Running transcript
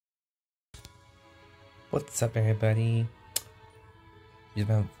What's up, everybody? Use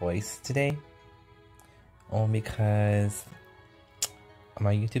my voice today only because on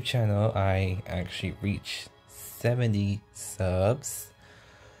my YouTube channel I actually reached 70 subs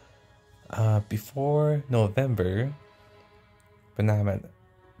before November, but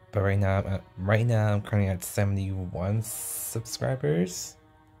right now I'm currently at 71 subscribers.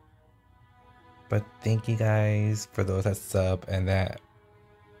 But thank you guys for those that sub and that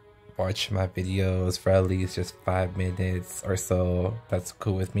watch my videos for at least just 5 minutes or so. That's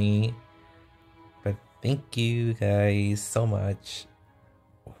cool with me. But thank you guys so much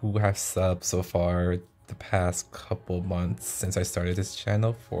who have subbed so far the past couple months since I started this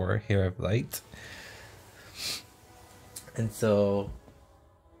channel for Heir of Light. And so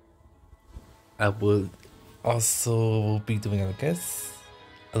I would also be doing, I guess,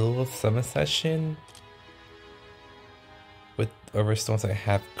 a little summer session with whatever stones I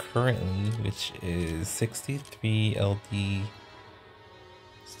have currently, which is 63 LD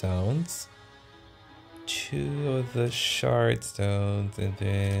stones, 2 of the shard stones, and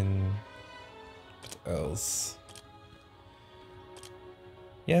then what else?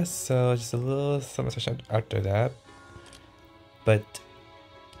 Yes, so just a little summer session after that. But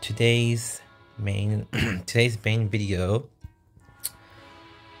today's main video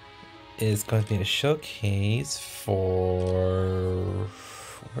is going to be a showcase for,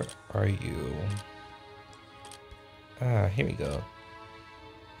 where are you? Here we go.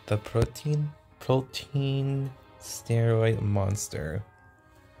 The protein steroid monster,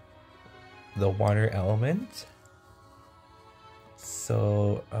 the water element.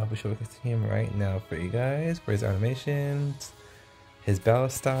 So I'll be showcasing him right now for you guys, for his animations, his battle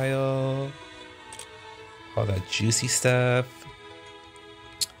style, all that juicy stuff.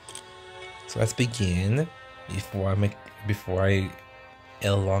 So let's begin before I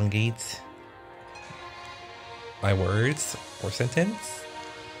elongate my words or sentence.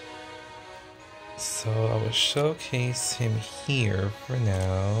 So I will showcase him here for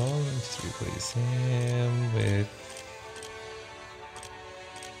now. Let's replace him with,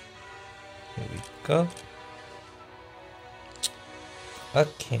 here we go.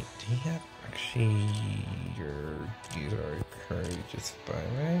 Okay, do you have actually these are currently just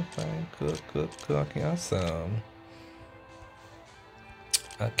fine, right? Fine, cool, okay, awesome.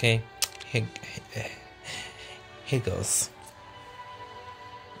 Okay, here goes.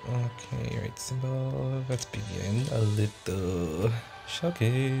 Okay, right symbol, let's begin a little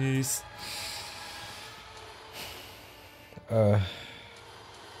showcase.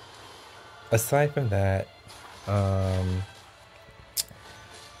 Aside from that,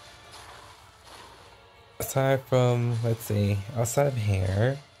 aside from, let's say, outside of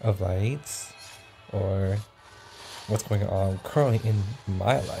Heir of Lights, or what's going on currently in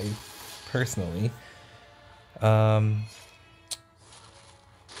my life, personally, I'm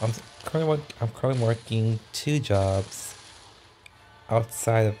currently working 2 jobs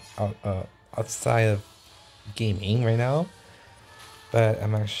outside of gaming right now, but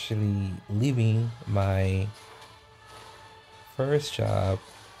I'm actually leaving my first job,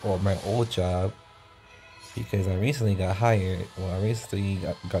 or my old job, because I recently got hired. Well, I recently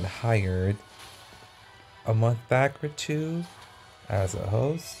got hired a month back or 2 as a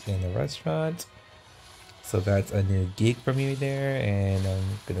host in a restaurant. So that's a new gig for me there, and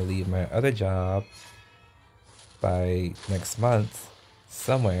I'm gonna leave my other job by next month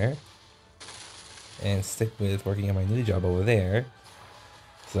somewhere and stick with working on my new job over there.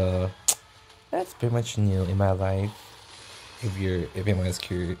 So that's pretty much new in my life, if anyone's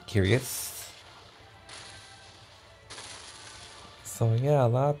curious. So yeah, a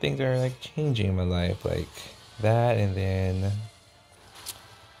lot of things are like changing in my life, like that, and then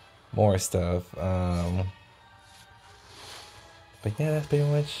more stuff. But yeah, that's pretty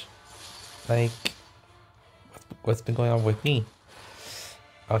much like what's been going on with me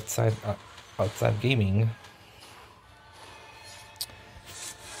outside gaming.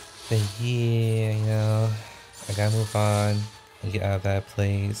 But yeah, you know, I gotta move on and get out of that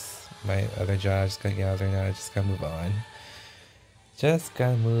place. My other job, just gotta get out of there now. I just gotta move on. Just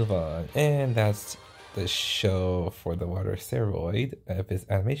gotta move on. And that's the show for the water steroid of his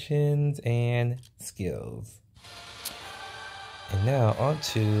animations and skills. And now on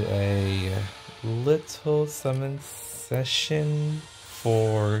to a little summon session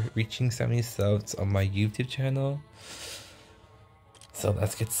for reaching 70 subs on my YouTube channel. So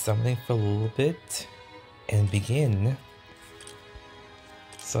let's get summoning for a little bit and begin.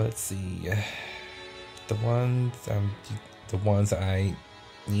 So let's see. The ones I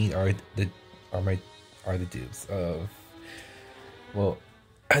need are the dupes of, well,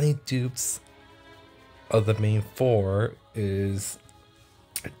 I need dupes of the main four is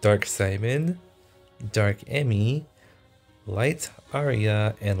Dark Simon, Dark Emmy, Light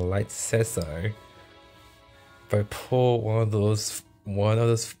Arya, and Light Cesar. If I pull one of those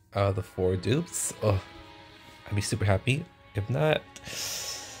out of the four dupes, oh, I'd be super happy. If not,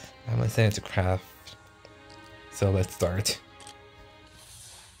 I'm gonna send it to Craft. So let's start.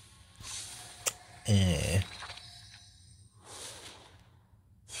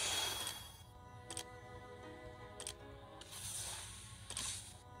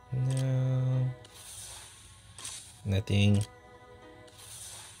 No. Nothing.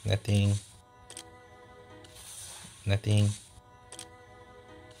 Nothing. Nothing.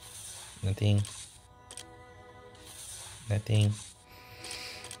 Nothing. Nothing.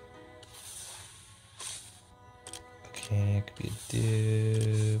 Okay, it could be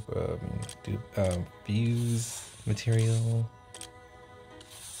a dupe, fuse material.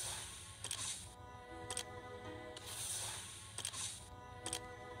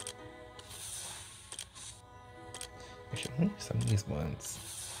 Actually, I'm gonna use some of these ones.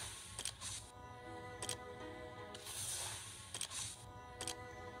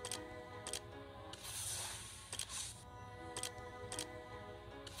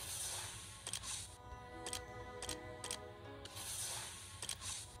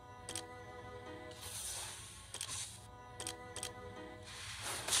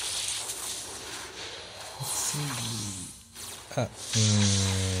 Let's see.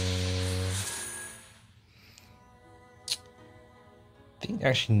 I think they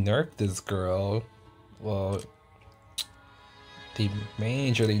actually nerfed this girl. Well, they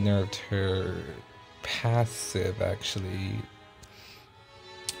majorly nerfed her passive actually,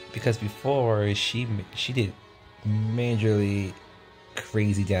 because before she did majorly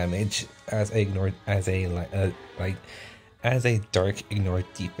crazy damage as a dark ignored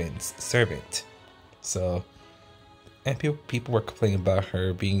defense servant. So, and people were complaining about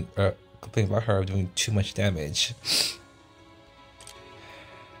her doing too much damage.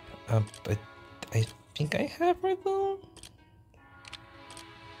 But I think I have her though.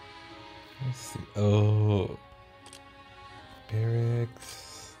 Let's see. Oh,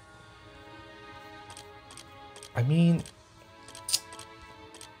 barracks. I mean,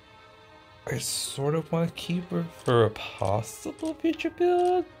 I sort of want to keep her for a possible future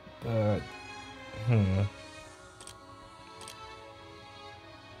build, but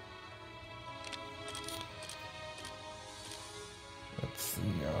let's see.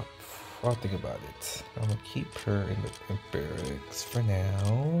 I'll think about it. I'm gonna keep her in the barracks for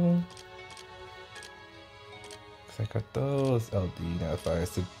now. Cause I got those LD now if I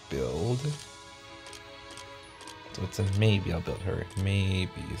was to build. So it's a maybe I'll build her. Maybe,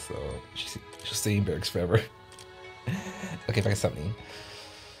 so she'll stay in barracks forever. Okay, back to something.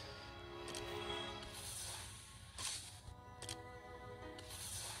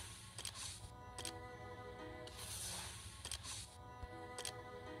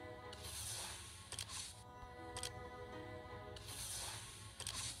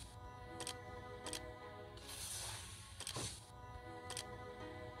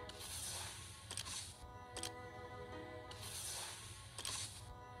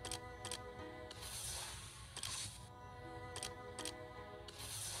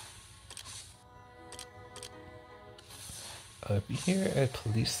 If you hear a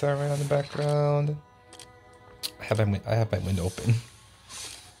police siren in the background, I have my window open.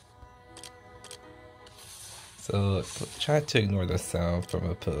 So try to ignore the sound from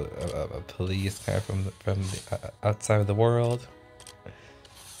a police kind of from the outside of the world.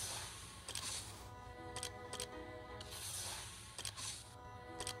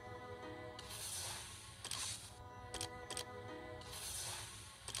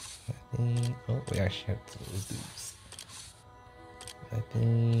 Oh, we actually have those dudes.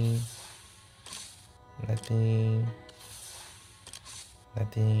 Nothing. Nothing.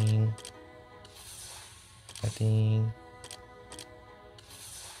 Nothing. Nothing.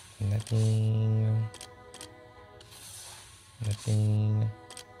 Nothing. Nothing.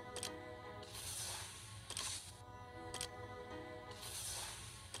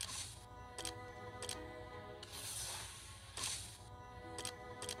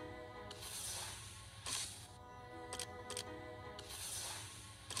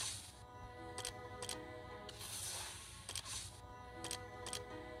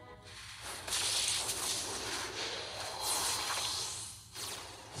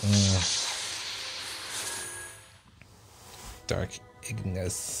 Dark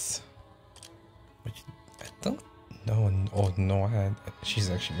Ignis, which I don't know. Oh no, she's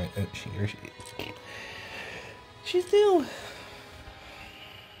actually she's new.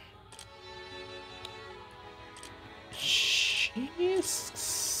 is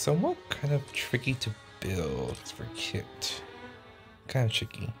somewhat kind of tricky to build for kit. Kind of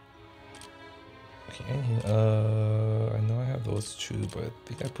tricky. Okay, I know I have those two, but I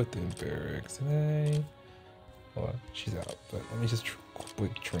think I put them in barracks. Did I? Oh, she's out. But let me just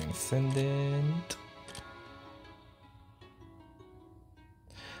quick transcendent.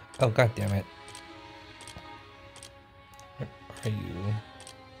 Oh, god damn it. Where are you?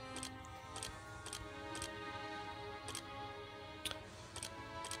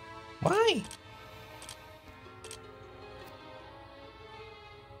 Why?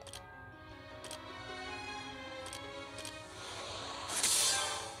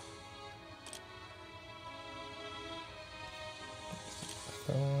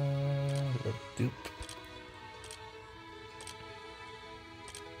 Dupe.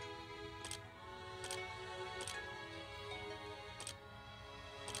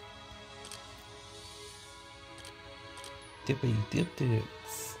 Dippy dip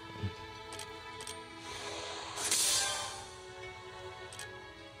dips.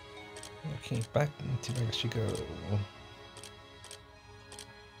 Okay, back into where she go.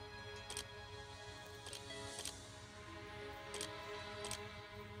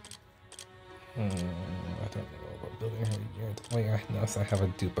 I don't know about building her yet. Wait, I know, so I have a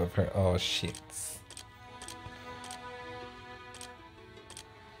dupe of her. Oh shit.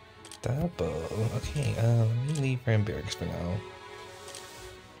 Double. Okay, let me leave her in barracks for now.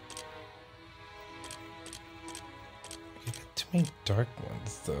 I got too many dark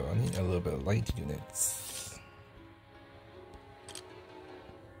ones though. I need a little bit of light units.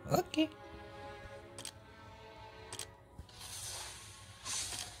 Okay.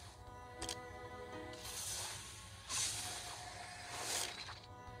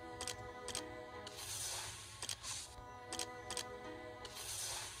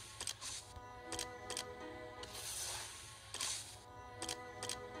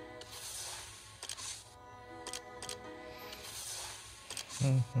 I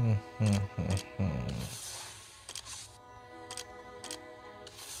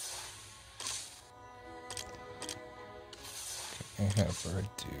have her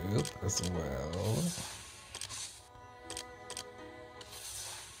dupe as well.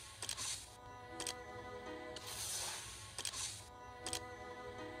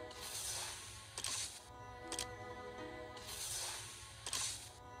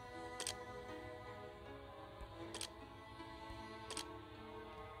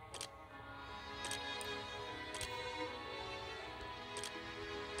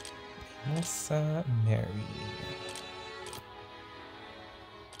 Melissa Mary.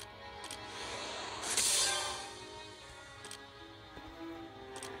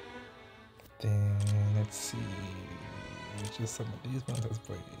 Then let's see, just some of these ones. Let's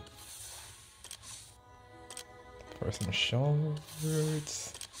play for some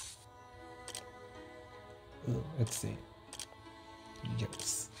shorts. Ooh, let's see.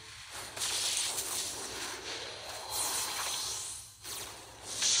 Yes.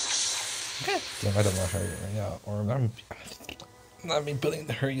 God damn, I don't want her right now. Or I'm not me building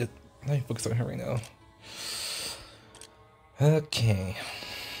her yet. Let me focus on her right now. Okay.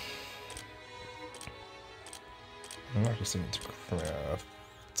 I'm not just going to craft.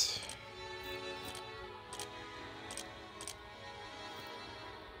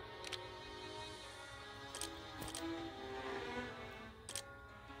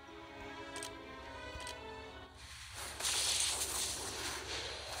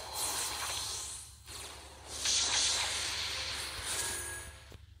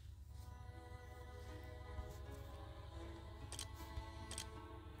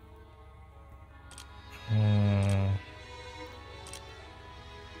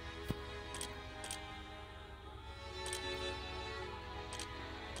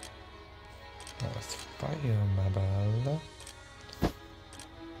 Let's fire my ball.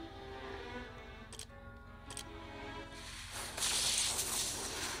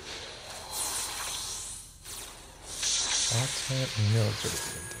 Alternate military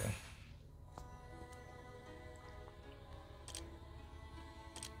idea.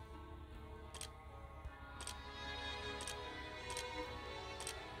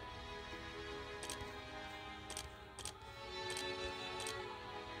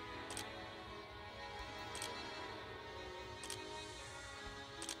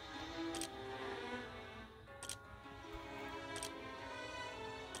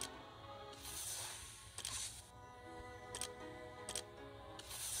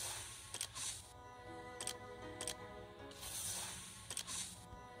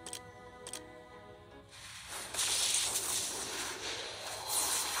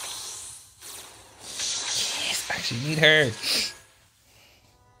 Actually need her.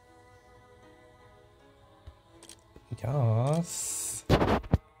 Yes.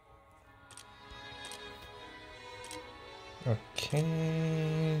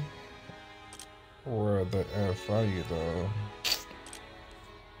 Okay. Where the F are you though?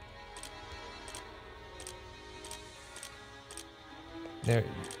 There you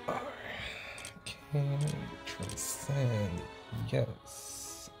are. Okay. Transcend.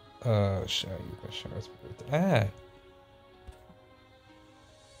 Yes. Shall you the shards with ah.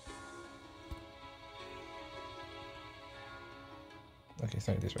 Okay,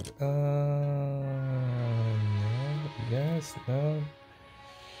 sorry, this right. No, yes, no.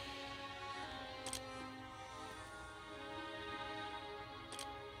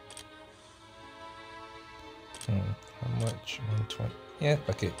 How much? 120. Yeah,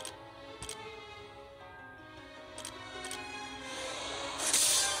 fuck it.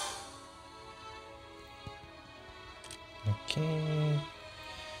 Okay.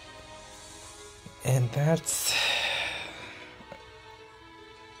 And that's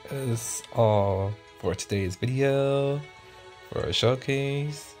is all for today's video for a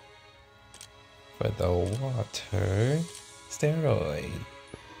showcase for the water steroid.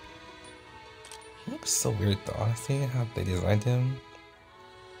 He looks so weird though. I see how they designed him.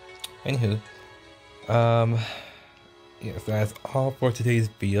 Anywho, yes, that's all for today's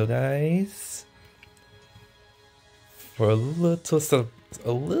video, guys. For a little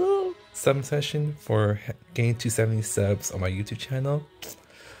sub session for getting 270 subs on my YouTube channel.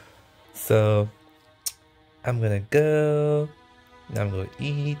 So I'm gonna go, now I'm gonna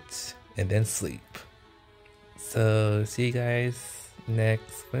eat, and then sleep. So see you guys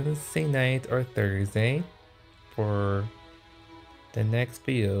next Wednesday night or Thursday for the next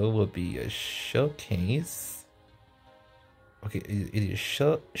video. Will be a showcase. Okay, it is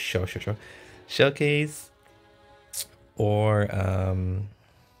showcase, or I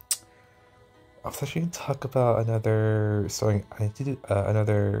was actually gonna talk about another. So I need to do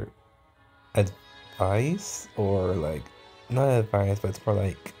another advice, or like not advice, but it's more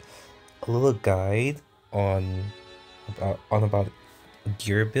like a little guide on about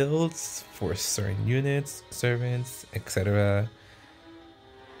gear builds for certain units, servants, etc.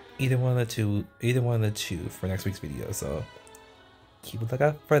 Either one of the two for next week's video. So keep a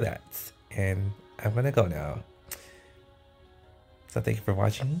lookout for that. And I'm gonna go now. So thank you for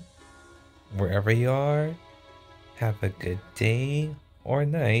watching. Wherever you are, have a good day or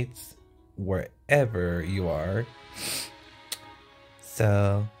night wherever you are.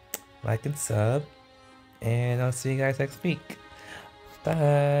 So like and sub, and I'll see you guys next week.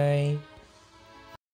 Bye.